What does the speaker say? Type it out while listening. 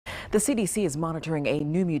The CDC is monitoring a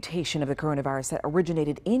new mutation of the coronavirus that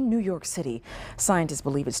originated in New York City. Scientists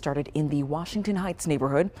believe it started in the Washington Heights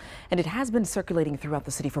neighborhood, and it has been circulating throughout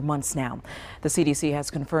the city for months now. The CDC has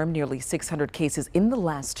confirmed nearly 600 cases in the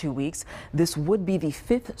last 2 weeks. This would be the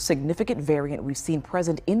fifth significant variant we've seen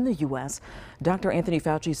present in the U.S. Dr. Anthony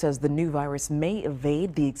Fauci says the new virus may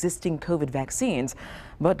evade the existing COVID vaccines,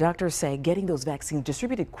 but doctors say getting those vaccines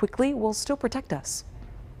distributed quickly will still protect us.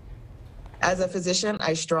 As a physician,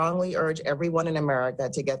 I strongly urge everyone in America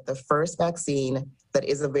to get the first vaccine that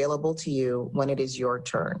is available to you when it is your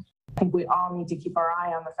turn. I think we all need to keep our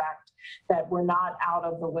eye on the fact that we're not out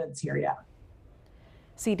of the woods here yet.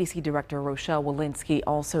 CDC Director Rochelle Walensky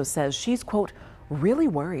also says she's, quote, really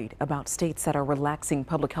worried about states that are relaxing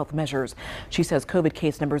public health measures. She says COVID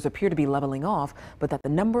case numbers appear to be leveling off, but that the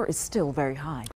number is still very high.